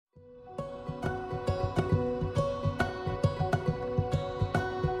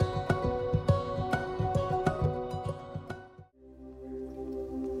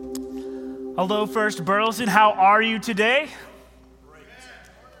Hello, First Burleson. How are you today?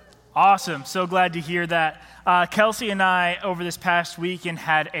 Awesome. So glad to hear that. Kelsey and I, over this past weekend,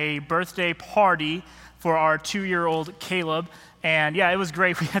 had a birthday party for our 2-year-old Caleb. And yeah, it was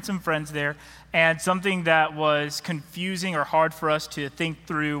great. We had some friends there. And something that was confusing or hard for us to think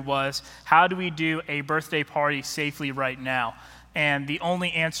through was, how do we do a birthday party safely right now? And the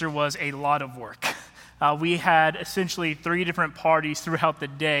only answer was a lot of work. We had essentially 3 different parties throughout the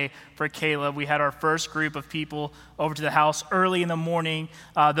day for Caleb. We had our first group of people over to the house early in the morning,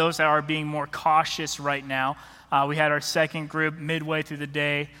 those that are being more cautious right now. We had our second group midway through the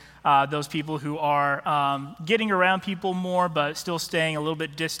day, those people who are getting around people more but still staying a little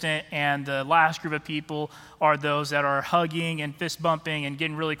bit distant. And the last group of people are those that are hugging and fist bumping and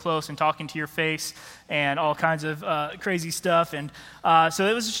getting really close and talking to your face and all kinds of crazy stuff. And so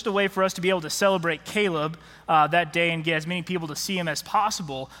it was just a way for us to be able to celebrate Caleb that day and get as many people to see him as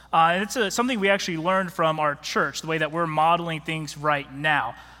possible. And it's something we actually learned from our church, the way that we're modeling things right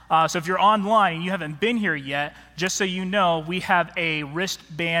now. So if you're online and you haven't been here yet, just so you know, we have a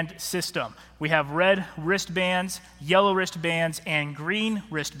wristband system. We have red wristbands, yellow wristbands, and green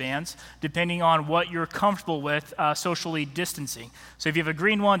wristbands, depending on what you're comfortable with socially distancing. So if you have a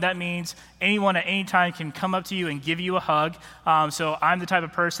green one, that means anyone at any time can come up to you and give you a hug. So I'm the type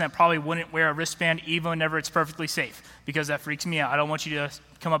of person that probably wouldn't wear a wristband even whenever it's perfectly safe, because that freaks me out. I don't want you to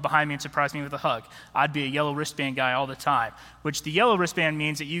come up behind me and surprise me with a hug. I'd be a yellow wristband guy all the time, which the yellow wristband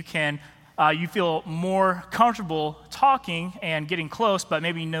means that you feel more comfortable talking and getting close, but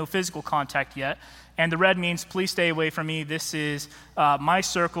maybe no physical contact yet. And the red means, please stay away from me. This is my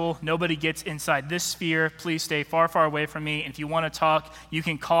circle. Nobody gets inside this sphere. Please stay far, far away from me. And if you want to talk, you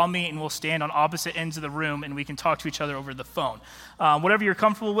can call me and we'll stand on opposite ends of the room and we can talk to each other over the phone. Whatever you're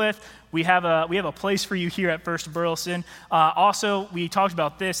comfortable with, we have a place for you here at First Burleson. Also, we talked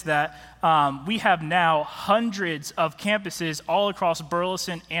about this, that we have now hundreds of campuses all across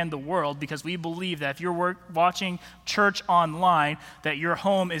Burleson and the world, because we believe that if you're watching church online, that your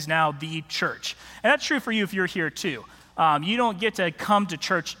home is now the church. And that's true for you if you're here too. You don't get to come to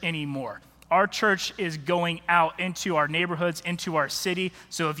church anymore. Our church is going out into our neighborhoods, into our city.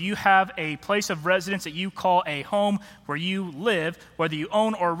 So if you have a place of residence that you call a home where you live, whether you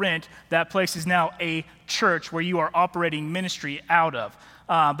own or rent, that place is now a church where you are operating ministry out of.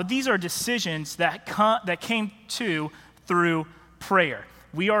 But these are decisions that came through prayer.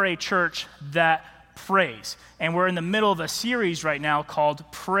 We are a church that prays. And we're in the middle of a series right now called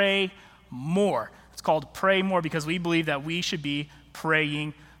Pray More. It's called Pray More because we believe that we should be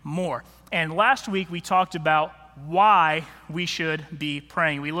praying more. And last week we talked about why we should be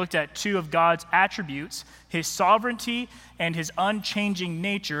praying. We looked at 2 of God's attributes, his sovereignty and his unchanging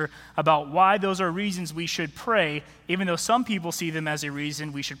nature, about why those are reasons we should pray. Even though some people see them as a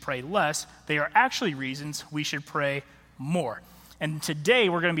reason we should pray less, they are actually reasons we should pray more. And today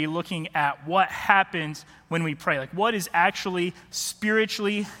we're going to be looking at what happens when we pray. Like, what is actually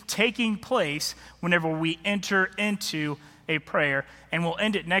spiritually taking place whenever we enter into a prayer. And we'll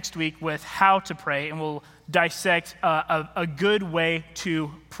end it next week with how to pray, and we'll dissect a good way to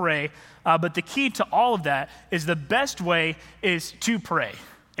pray. But the key to all of that is the best way is to pray.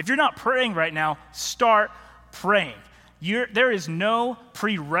 If you're not praying right now, start praying. There is no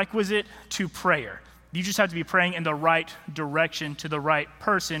prerequisite to prayer. You just have to be praying in the right direction to the right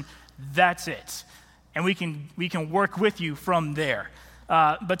person. That's it. And we can work with you from there.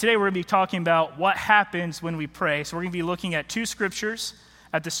 But today we're going to be talking about what happens when we pray. So we're going to be looking at 2 scriptures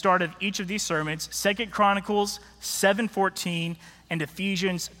at the start of each of these sermons, 2 Chronicles 7:14 and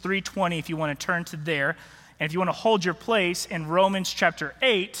Ephesians 3:20, if you want to turn to there. And if you want to hold your place in Romans chapter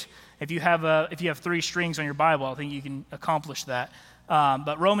 8, if you have 3 strings on your Bible, I think you can accomplish that.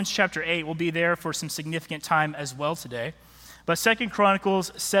 But Romans chapter 8 will be there for some significant time as well today. But 2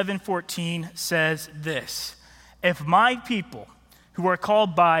 Chronicles 7:14 says this: "If my people who are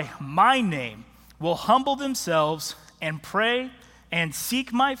called by my name will humble themselves and pray and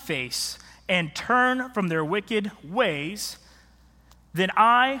seek my face and turn from their wicked ways, then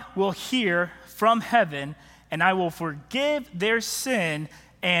I will hear from heaven and I will forgive their sin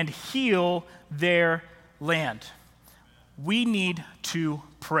and heal their land." We need to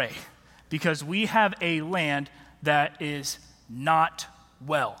pray because we have a land that is not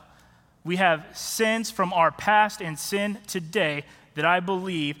well. We have sins from our past and sin today that I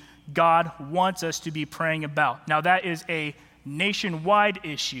believe God wants us to be praying about. Now, that is a nationwide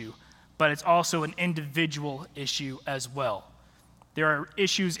issue, but it's also an individual issue as well. There are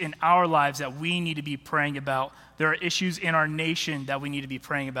issues in our lives that we need to be praying about. There are issues in our nation that we need to be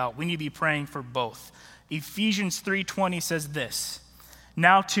praying about. We need to be praying for both. Ephesians 3:20 says this: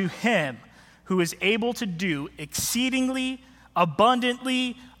 "Now to him who is able to do exceedingly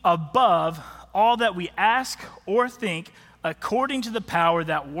abundantly above all that we ask or think, according to the power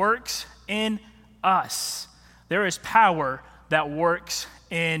that works in us. There is power that works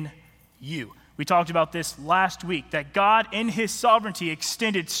in you. We talked about this last week, that God in his sovereignty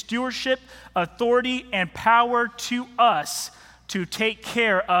extended stewardship, authority, and power to us to take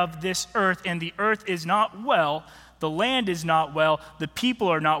care of this earth. And the earth is not well, the land is not well, the people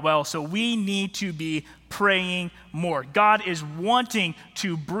are not well, so we need to be praying more. God is wanting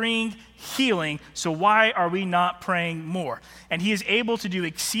to bring healing, so why are we not praying more? And he is able to do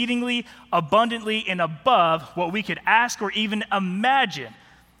exceedingly abundantly and above what we could ask or even imagine.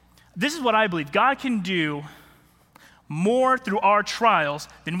 This is what I believe. God can do more through our trials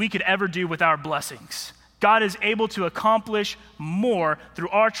than we could ever do with our blessings. God is able to accomplish more through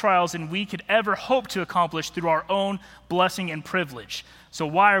our trials than we could ever hope to accomplish through our own blessing and privilege. So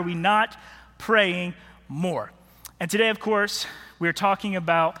why are we not praying more? And today, of course, we're talking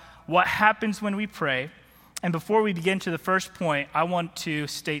about what happens when we pray. And before we begin to the first point, I want to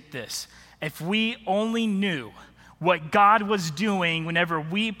state this. If we only knew what God was doing whenever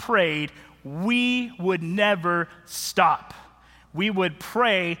we prayed, we would never stop. We would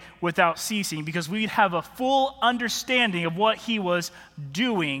pray without ceasing because we'd have a full understanding of what he was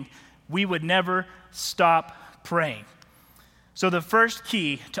doing. We would never stop praying. So the first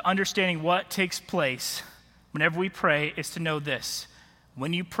key to understanding what takes place whenever we pray is to know this.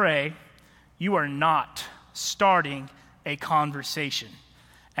 When you pray, you are not starting a conversation.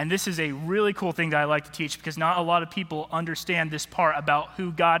 And this is a really cool thing that I like to teach because not a lot of people understand this part about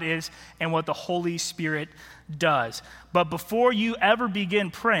who God is and what the Holy Spirit does. But before you ever begin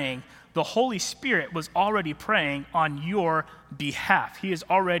praying, the Holy Spirit was already praying on your behalf. He is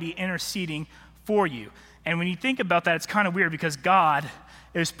already interceding for you. And when you think about that, it's kind of weird because God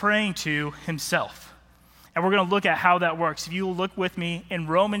is praying to himself. And we're going to look at how that works. If you will look with me in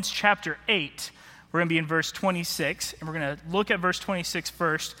Romans chapter 8, we're going to be in verse 26, and we're going to look at verse 26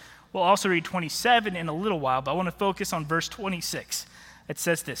 first. We'll also read 27 in a little while, but I want to focus on verse 26. It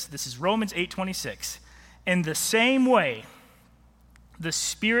says this. This is Romans 8:26. In the same way, the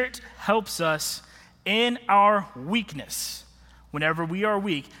Spirit helps us in our weakness. Whenever we are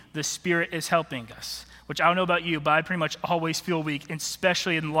weak, the Spirit is helping us. Which I don't know about you, but I pretty much always feel weak,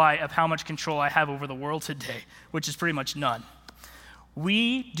 especially in light of how much control I have over the world today, which is pretty much none.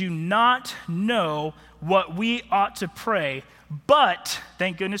 We do not know what we ought to pray, but,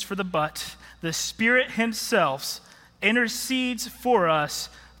 thank goodness for the but, the Spirit himself intercedes for us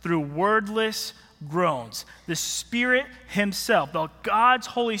through wordless groans. The Spirit himself, God's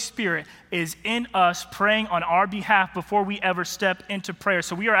Holy Spirit, is in us praying on our behalf before we ever step into prayer.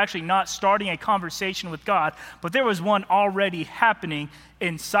 So we are actually not starting a conversation with God, but there was one already happening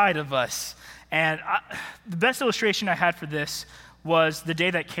inside of us. And the best illustration I had for this was the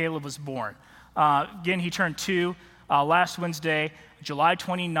day that Caleb was born. Again, he turned 2 last Wednesday. July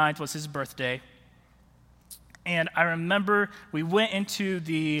 29th was his birthday. And I remember we went into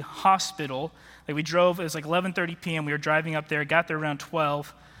the hospital. We drove, it was like 11:30 p.m. We were driving up there, got there around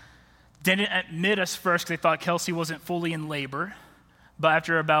 12. Didn't admit us first because they thought Kelsey wasn't fully in labor. But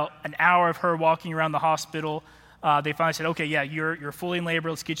after about an hour of her walking around the hospital, they finally said, okay, yeah, you're fully in labor.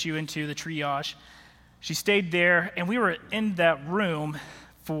 Let's get you into the triage. She stayed there, and we were in that room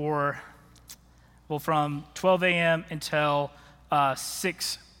from 12 a.m. until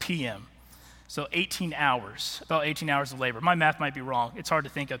 6 p.m. So 18 hours, about 18 hours of labor. My math might be wrong. It's hard to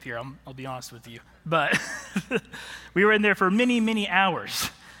think up here, I'll be honest with you. But we were in there for many, many hours.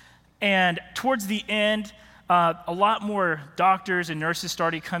 And towards the end, a lot more doctors and nurses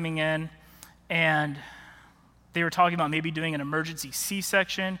started coming in, and they were talking about maybe doing an emergency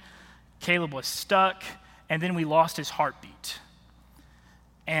C-section. Caleb was stuck, and then we lost his heartbeat.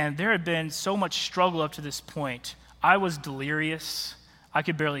 And there had been so much struggle up to this point. I was delirious. I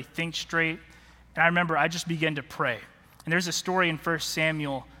could barely think straight. And I remember I just began to pray. And there's a story in 1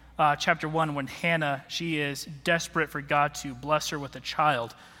 Samuel chapter 1 when Hannah, she is desperate for God to bless her with a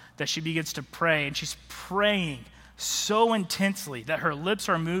child, that she begins to pray. And she's praying so intensely that her lips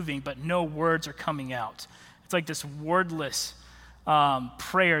are moving, but no words are coming out. It's like this wordless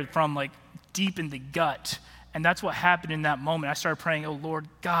prayer from like deep in the gut. And that's what happened in that moment. I started praying, oh Lord,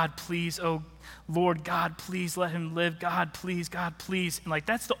 God, please. Oh Lord, God, please let him live. God, please. God, please. And like,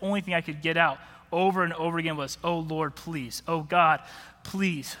 that's the only thing I could get out over and over again was, oh Lord, please. Oh God,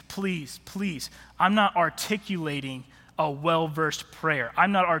 please, please, please. I'm not articulating a well-versed prayer.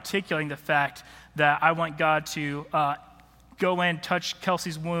 I'm not articulating the fact that I want God to go in, touch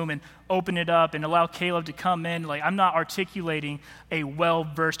Kelsey's womb and open it up and allow Caleb to come in. Like, I'm not articulating a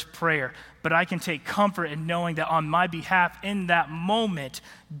well-versed prayer, but I can take comfort in knowing that on my behalf in that moment,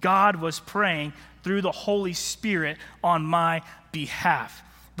 God was praying through the Holy Spirit on my behalf.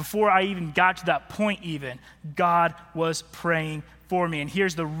 Before I even got to that point even, God was praying for me. And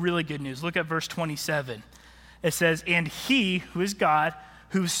here's the really good news. Look at verse 27. It says, "And he," who is God,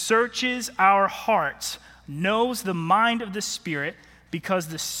 "who searches our hearts, knows the mind of the Spirit, because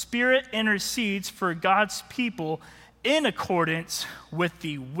the Spirit intercedes for God's people in accordance with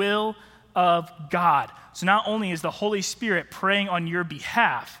the will of God." So not only is the Holy Spirit praying on your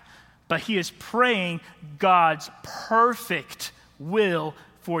behalf, but he is praying God's perfect will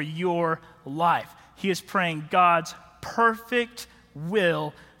for your life. He is praying God's perfect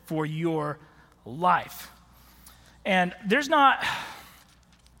will for your life. And there's not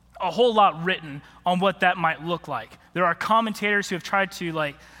a whole lot written on what that might look like. There are commentators who have tried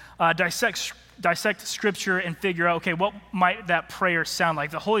to dissect scripture and figure out, okay, what might that prayer sound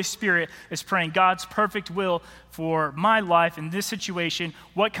like? The Holy Spirit is praying God's perfect will for my life in this situation.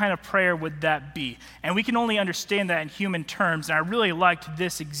 What kind of prayer would that be? And we can only understand that in human terms. And I really liked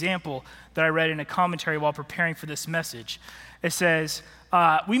this example that I read in a commentary while preparing for this message. It says,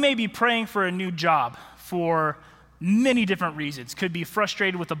 we may be praying for a new job for many different reasons. Could be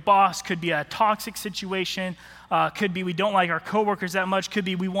frustrated with a boss, could be a toxic situation, could be we don't like our coworkers that much, could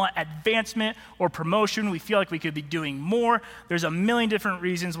be we want advancement or promotion, we feel like we could be doing more. There's a million different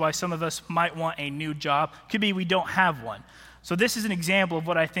reasons why some of us might want a new job. Could be we don't have one. So this is an example of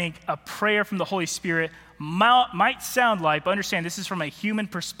what I think a prayer from the Holy Spirit might sound like, but understand this is from a human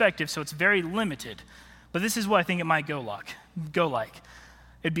perspective, so it's very limited. But this is what I think it might go like.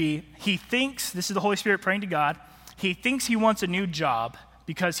 It'd be, he thinks, this is the Holy Spirit praying to God, he thinks he wants a new job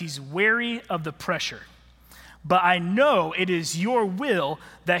because he's wary of the pressure. But I know it is your will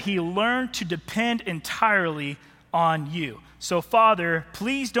that he learn to depend entirely on you. So, Father,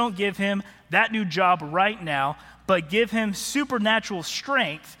 please don't give him that new job right now, but give him supernatural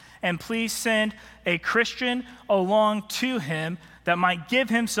strength, and please send a Christian along to him that might give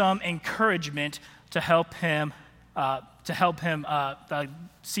him some encouragement to help him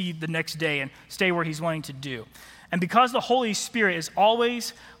see the next day and stay where he's wanting to do. And because the Holy Spirit is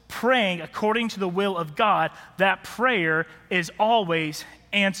always praying according to the will of God, that prayer is always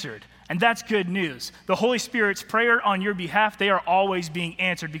answered. And that's good news. The Holy Spirit's prayer on your behalf, they are always being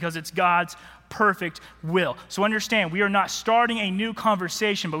answered because it's God's perfect will. So understand, we are not starting a new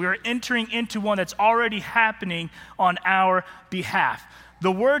conversation, but we are entering into one that's already happening on our behalf.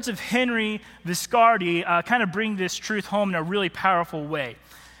 The words of Henry Viscardi kind of bring this truth home in a really powerful way.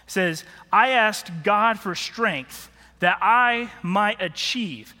 It says, "I asked God for strength that I might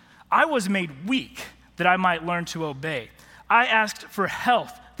achieve. I was made weak that I might learn to obey. I asked for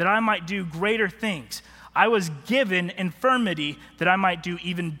health that I might do greater things. I was given infirmity that I might do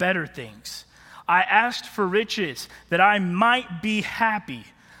even better things. I asked for riches that I might be happy.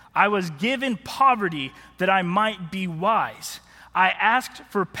 I was given poverty that I might be wise. I asked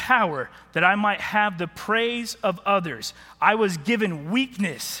for power that I might have the praise of others. I was given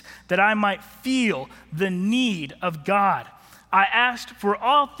weakness that I might feel the need of God. I asked for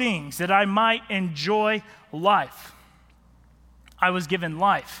all things that I might enjoy life. I was given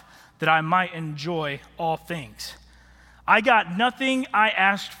life that I might enjoy all things. I got nothing I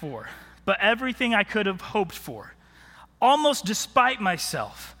asked for, but everything I could have hoped for. Almost despite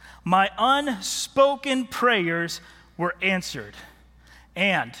myself, my unspoken prayers were answered,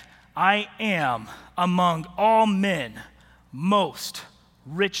 and I am among all men most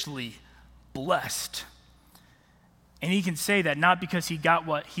richly blessed." And he can say that not because he got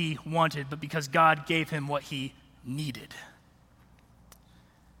what he wanted, but because God gave him what he needed.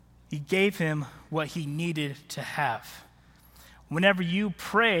 He gave him what he needed to have. Whenever you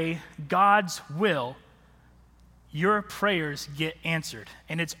pray God's will, your prayers get answered,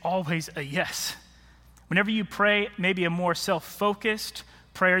 and it's always a yes. Whenever you pray maybe a more self-focused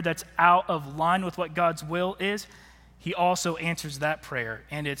prayer that's out of line with what God's will is, he also answers that prayer,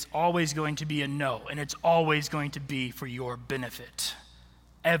 and it's always going to be a no, and it's always going to be for your benefit,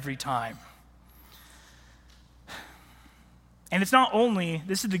 every time. And it's not only,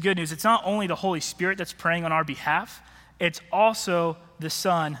 this is the good news, it's not only the Holy Spirit that's praying on our behalf, it's also the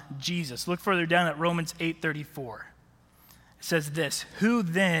Son, Jesus. Look further down at Romans 8:34. It says this, "Who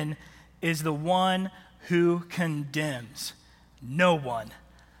then is the one who condemns? No one."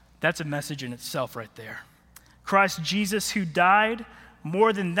 That's a message in itself right there. Christ Jesus, who died,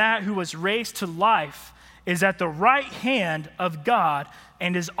 more than that, who was raised to life, is at the right hand of God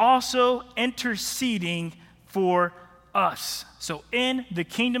and is also interceding for us. So in the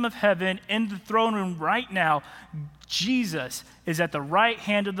kingdom of heaven, in the throne room right now, Jesus is at the right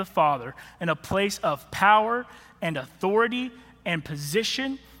hand of the Father in a place of power and authority and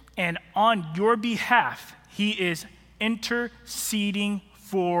position, and on your behalf, he is interceding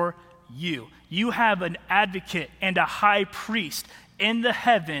for you. You have an advocate and a high priest in the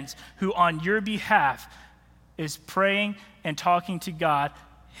heavens who on your behalf is praying and talking to God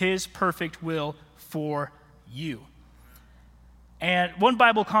his perfect will for you. And one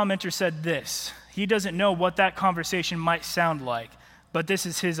Bible commenter said this. He doesn't know what that conversation might sound like, but this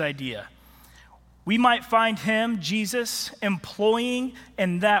is his idea. We might find him, Jesus, employing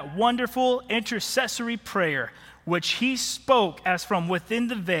in that wonderful intercessory prayer, which he spoke as from within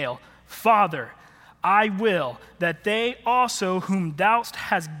the veil, Father, I will that they also whom thou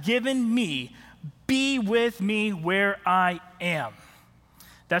hast given me be with me where I am.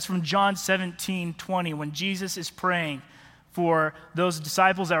 That's from John 17:20, when Jesus is praying for those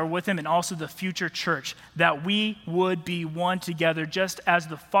disciples that are with him and also the future church, that we would be one together, just as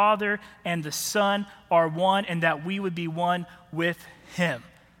the Father and the Son are one, and that we would be one with him.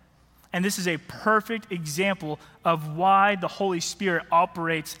 And this is a perfect example of why the Holy Spirit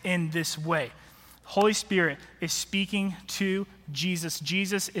operates in this way. Holy Spirit is speaking to Jesus.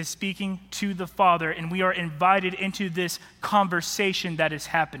 Jesus is speaking to the Father, and we are invited into this conversation that is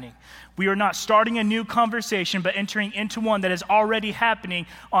happening. We are not starting a new conversation, but entering into one that is already happening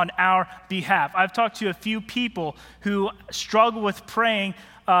on our behalf. I've talked to a few people who struggle with praying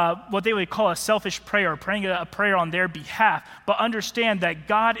what they would call a selfish prayer, praying a prayer on their behalf, but understand that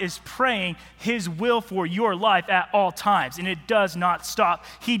God is praying his will for your life at all times, and it does not stop.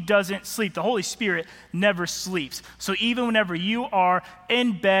 He doesn't sleep. The Holy Spirit never sleeps. So even whenever you are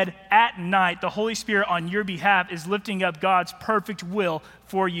in bed at night, the Holy Spirit on your behalf is lifting up God's perfect will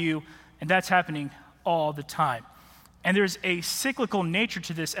for you, and that's happening all the time. And there's a cyclical nature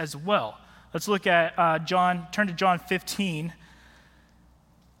to this as well. Let's look at turn to John 15.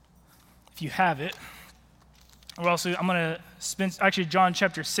 If you have it. I'm going to spend, John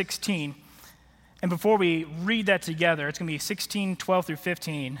chapter 16. And before we read that together, it's going to be 16, 12 through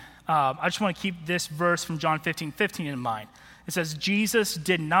 15. I just want to keep this verse from John 15:15 in mind. It says, Jesus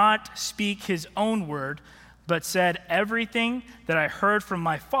did not speak his own word, but said, everything that I heard from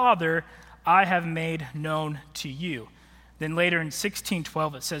my Father, I have made known to you. Then later in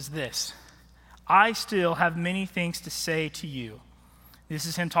 16:12, it says this, I still have many things to say to you. This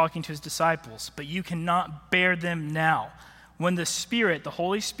is him talking to his disciples, but you cannot bear them now. When the Spirit, the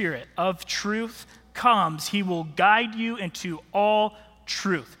Holy Spirit of truth comes, he will guide you into all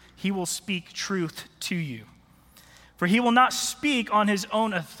truth. He will speak truth to you. For he will not speak on his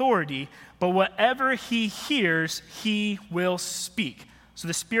own authority, but whatever he hears, he will speak. So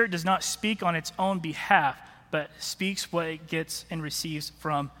the Spirit does not speak on its own behalf, but speaks what it gets and receives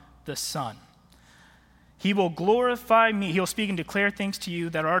from the Son. He will glorify me. He will speak and declare things to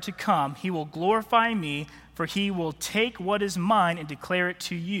you that are to come. He will glorify me, for he will take what is mine and declare it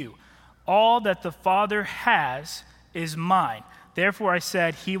to you. All that the Father has is mine. Therefore I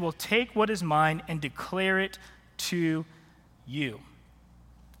said, he will take what is mine and declare it to you.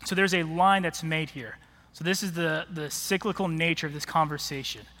 So there's a line that's made here. So this is the cyclical nature of this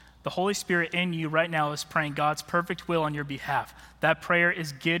conversation. The Holy Spirit in you right now is praying God's perfect will on your behalf. That prayer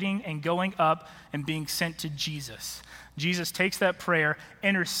is getting and going up and being sent to Jesus. Jesus takes that prayer,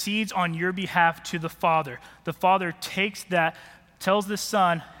 intercedes on your behalf to the Father. The Father takes that, tells the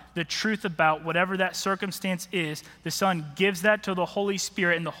Son the truth about whatever that circumstance is. The Son gives that to the Holy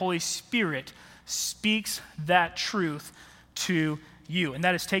Spirit, and the Holy Spirit speaks that truth to you. And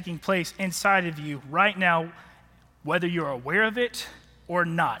that is taking place inside of you right now, whether you're aware of it or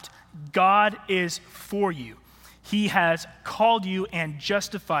not. God is for you. He has called you and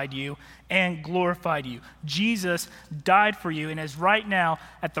justified you and glorified you. Jesus died for you and is right now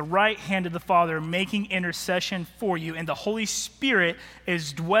at the right hand of the Father making intercession for you. And the Holy Spirit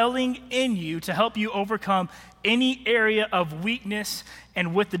is dwelling in you to help you overcome any area of weakness.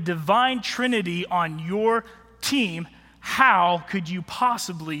 And with the divine Trinity on your team, how could you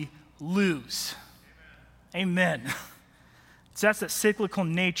possibly lose? Amen. So that's that cyclical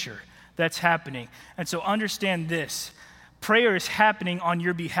nature that's happening. And so understand this. Prayer is happening on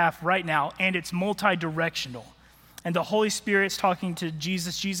your behalf right now, and it's multi-directional. And the Holy Spirit's talking to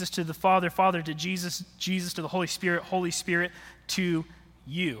Jesus, Jesus to the Father, Father to Jesus, Jesus to the Holy Spirit to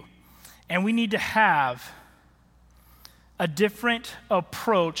you. And we need to have a different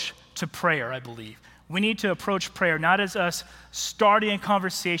approach to prayer, I believe. We need to approach prayer not as us starting a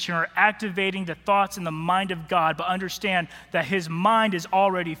conversation or activating the thoughts in the mind of God, but understand that his mind is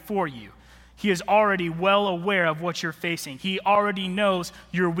already for you. He is already well aware of what you're facing. He already knows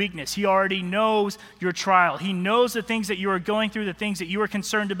your weakness. He already knows your trial. He knows the things that you are going through, the things that you are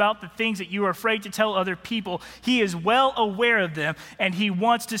concerned about, the things that you are afraid to tell other people. He is well aware of them, and he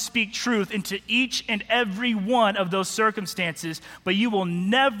wants to speak truth into each and every one of those circumstances, but you will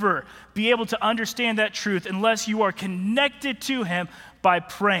never be able to understand that truth unless you are connected to him by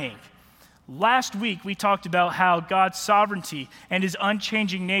praying. Last week, we talked about how God's sovereignty and his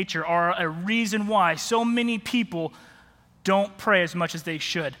unchanging nature are a reason why so many people don't pray as much as they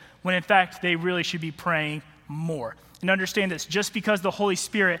should, when in fact, they really should be praying more. And understand this, just because the Holy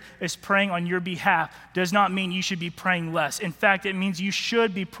Spirit is praying on your behalf does not mean you should be praying less. In fact, it means you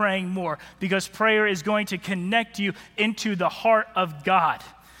should be praying more, because prayer is going to connect you into the heart of God.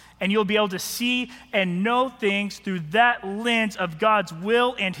 And you'll be able to see and know things through that lens of God's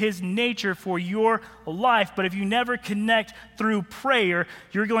will and his nature for your life. But if you never connect through prayer,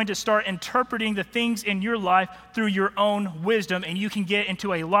 you're going to start interpreting the things in your life through your own wisdom, and you can get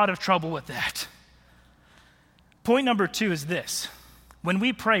into a lot of trouble with that. Point number 2 is this. When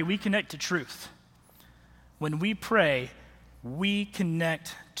we pray, we connect to truth. When we pray, we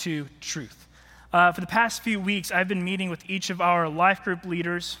connect to truth. For the past few weeks, I've been meeting with each of our life group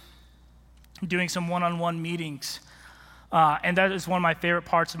leaders, doing some one-on-one meetings, and that is one of my favorite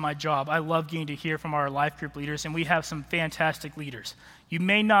parts of my job. I love getting to hear from our life group leaders, and we have some fantastic leaders. You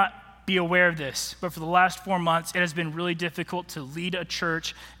may not be aware of this, but for the last 4 months, it has been really difficult to lead a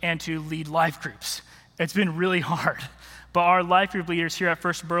church and to lead life groups. It's been really hard, but our life group leaders here at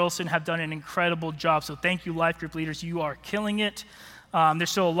First Burleson have done an incredible job, so thank you, life group leaders. You are killing it. There's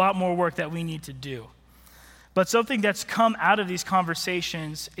still a lot more work that we need to do. But something that's come out of these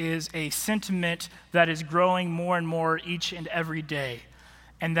conversations is a sentiment that is growing more and more each and every day.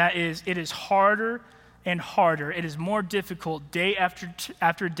 And that is, it is harder and harder. It is more difficult day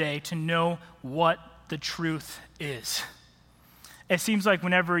after day to know what the truth is. It seems like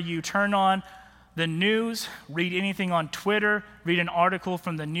whenever you turn on the news, read anything on Twitter, read an article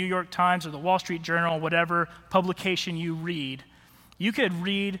from the New York Times or the Wall Street Journal, whatever publication you read, you could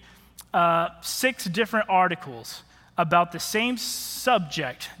read 6 different articles about the same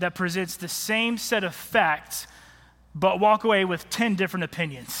subject that presents the same set of facts, but walk away with 10 different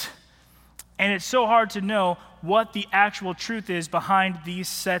opinions. And it's so hard to know what the actual truth is behind these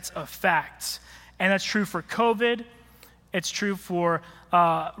sets of facts. And that's true for COVID. It's true for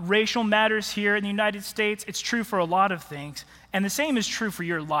racial matters here in the United States. It's true for a lot of things. And the same is true for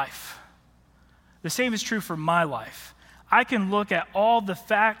your life. The same is true for my life. I can look at all the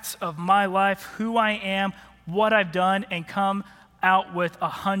facts of my life, who I am, what I've done, and come out with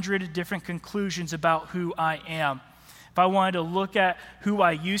 100 different conclusions about who I am. If I wanted to look at who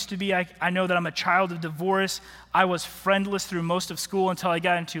I used to be, I know that I'm a child of divorce. I was friendless through most of school until I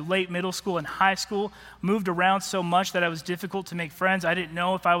got into late middle school and high school. Moved around so much that it was difficult to make friends. I didn't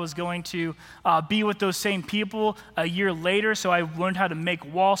know if I was going to be with those same people a year later, so I learned how to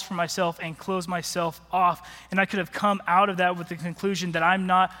make walls for myself and close myself off. And I could have come out of that with the conclusion that I'm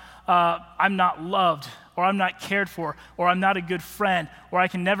not loved, or I'm not cared for, or I'm not a good friend, or I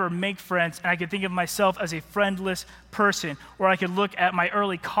can never make friends, and I could think of myself as a friendless person. Or I could look at my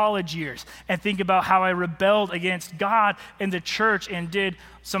early college years and think about how I rebelled against God and the church and did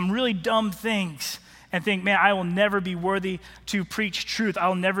some really dumb things and think, man, I will never be worthy to preach truth.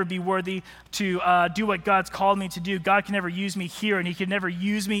 I'll never be worthy to do what God's called me to do. God can never use me here, and he can never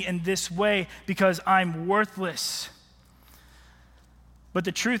use me in this way because I'm worthless. But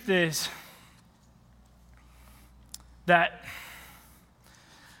the truth is that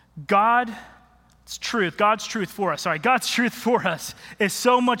God's truth for us is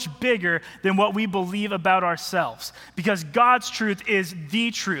so much bigger than what we believe about ourselves, because God's truth is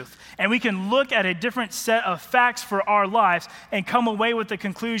the truth. And we can look at a different set of facts for our lives and come away with the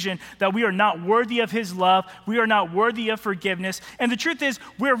conclusion that we are not worthy of his love, we are not worthy of forgiveness, and the truth is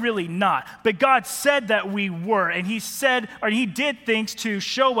we're really not. But God said that we were, and he did things to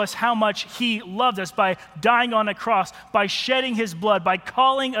show us how much he loved us by dying on a cross, by shedding his blood, by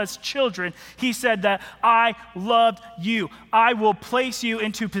calling us children. He said that I loved you. I will place you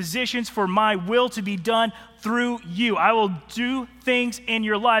into positions for my will to be done through you. I will do things in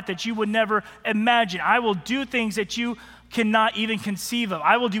your life that you would never imagine. I will do things that you cannot even conceive of.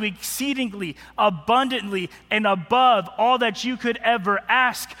 I will do exceedingly, abundantly, and above all that you could ever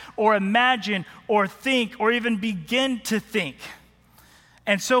ask or imagine or think or even begin to think.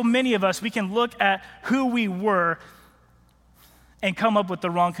 And so many of us, we can look at who we were and come up with the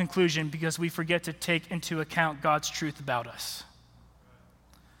wrong conclusion because we forget to take into account God's truth about us.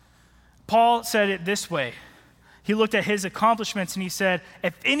 Paul said it this way. He looked at his accomplishments and he said,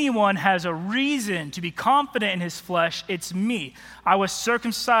 if anyone has a reason to be confident in his flesh, it's me. I was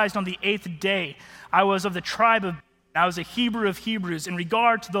circumcised on the 8th day. I was of the tribe of, I was a Hebrew of Hebrews. In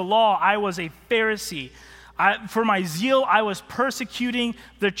regard to the law, I was a Pharisee. For my zeal, I was persecuting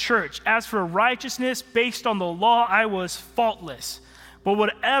the church. As for righteousness based on the law, I was faultless. But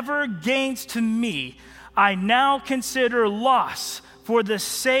whatever gains to me, I now consider loss for the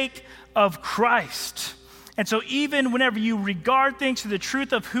sake of Christ. And so even whenever you regard things to the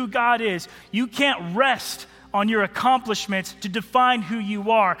truth of who God is, you can't rest on your accomplishments to define who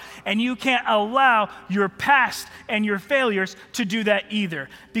you are. And you can't allow your past and your failures to do that either.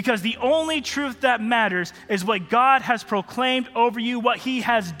 Because the only truth that matters is what God has proclaimed over you, what he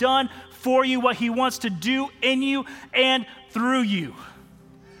has done for you, what he wants to do in you and through you.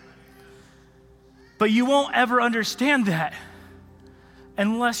 But you won't ever understand that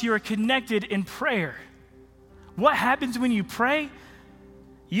unless you're connected in prayer. What happens when you pray?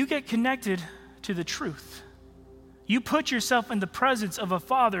 You get connected to the truth. You put yourself in the presence of a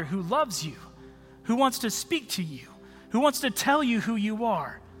Father who loves you, who wants to speak to you, who wants to tell you who you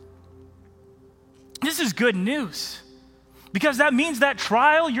are. This is good news, because that means that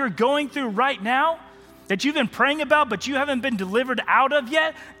trial you're going through right now, that you've been praying about but you haven't been delivered out of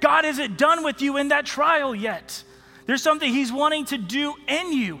yet, God isn't done with you in that trial yet. There's something he's wanting to do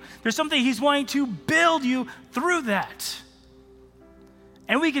in you. There's something he's wanting to build you through that.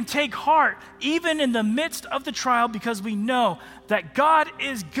 And we can take heart even in the midst of the trial because we know that God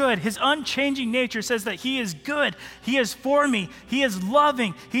is good. His unchanging nature says that he is good. He is for me. He is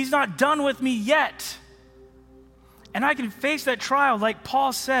loving. He's not done with me yet. And I can face that trial, like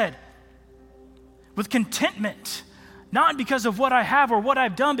Paul said, with contentment, not because of what I have or what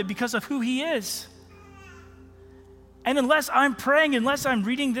I've done, but because of who he is. And unless I'm praying, unless I'm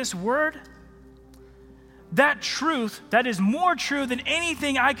reading this word, that truth, that is more true than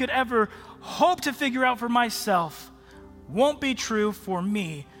anything I could ever hope to figure out for myself, won't be true for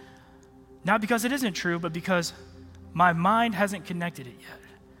me. Not because it isn't true, but because my mind hasn't connected it yet.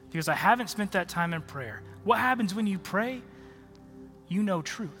 Because I haven't spent that time in prayer. What happens when you pray? You know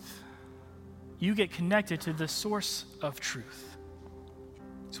truth. You get connected to the source of truth.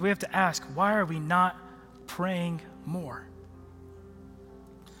 So we have to ask, why are we not praying more?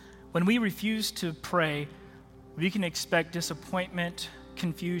 When we refuse to pray, we can expect disappointment,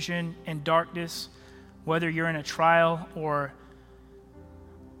 confusion, and darkness, whether you're in a trial or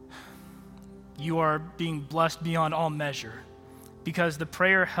you are being blessed beyond all measure, because the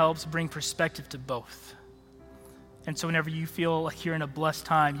prayer helps bring perspective to both. And so whenever you feel like you're in a blessed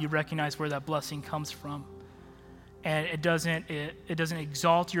time, you recognize where that blessing comes from. And it doesn't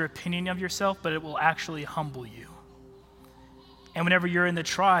exalt your opinion of yourself, but it will actually humble you. And whenever you're in the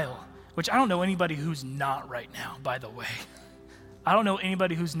trial, which I don't know anybody who's not right now, by the way. I don't know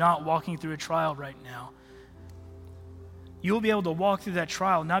anybody who's not walking through a trial right now. You'll be able to walk through that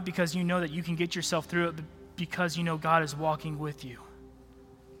trial, not because you know that you can get yourself through it, but because you know God is walking with you.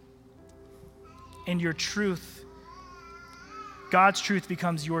 And your truth, God's truth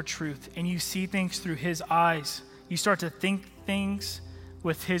becomes your truth, and you see things through his eyes. You start to think things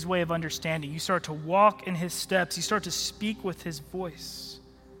with his way of understanding. You start to walk in his steps. You start to speak with his voice.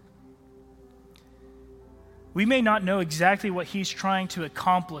 We may not know exactly what he's trying to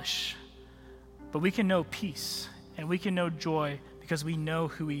accomplish, but we can know peace and we can know joy because we know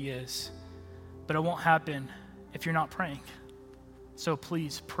who he is. But it won't happen if you're not praying. So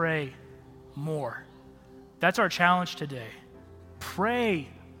please pray more. That's our challenge today. Pray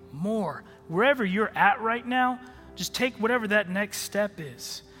more. Wherever you're at right now, just take whatever that next step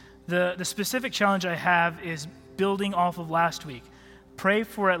is. The specific challenge I have is building off of last week. Pray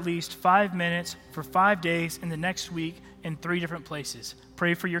for at least 5 minutes for 5 days in the next week in 3 different places.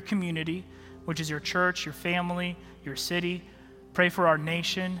 Pray for your community, which is your church, your family, your city. Pray for our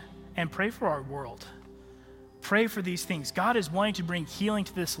nation, and pray for our world. Pray for these things. God is wanting to bring healing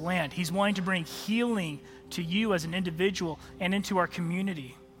to this land. He's wanting to bring healing to you as an individual and into our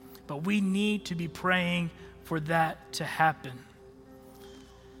community. But we need to be praying for that to happen.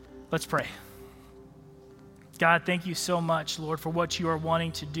 Let's pray. God, thank you so much, Lord, for what you are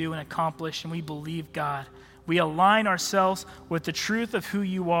wanting to do and accomplish. And we believe, God, we align ourselves with the truth of who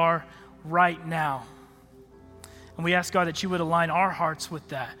you are right now. And we ask, God, that you would align our hearts with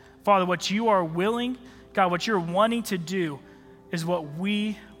that. Father, what you are willing, God, what you're wanting to do is what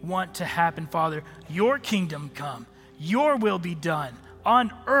we want to happen, Father. Your kingdom come, your will be done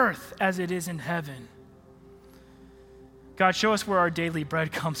on earth as it is in heaven. God, show us where our daily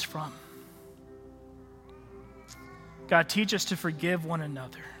bread comes from. God, teach us to forgive one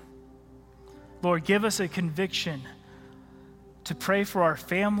another. Lord, give us a conviction to pray for our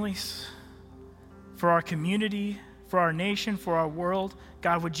families, for our community, for our nation, for our world.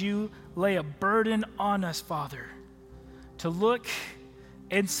 God, would you lay a burden on us, Father, to look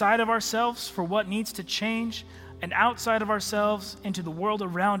inside of ourselves for what needs to change and outside of ourselves into the world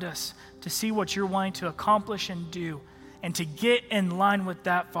around us to see what you're wanting to accomplish and do, and to get in line with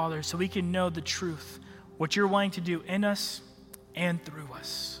that, Father, so we can know the truth, what you're wanting to do in us and through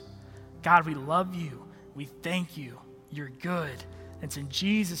us. God, we love you. We thank you. You're good. It's in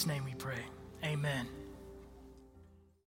Jesus' name we pray. Amen.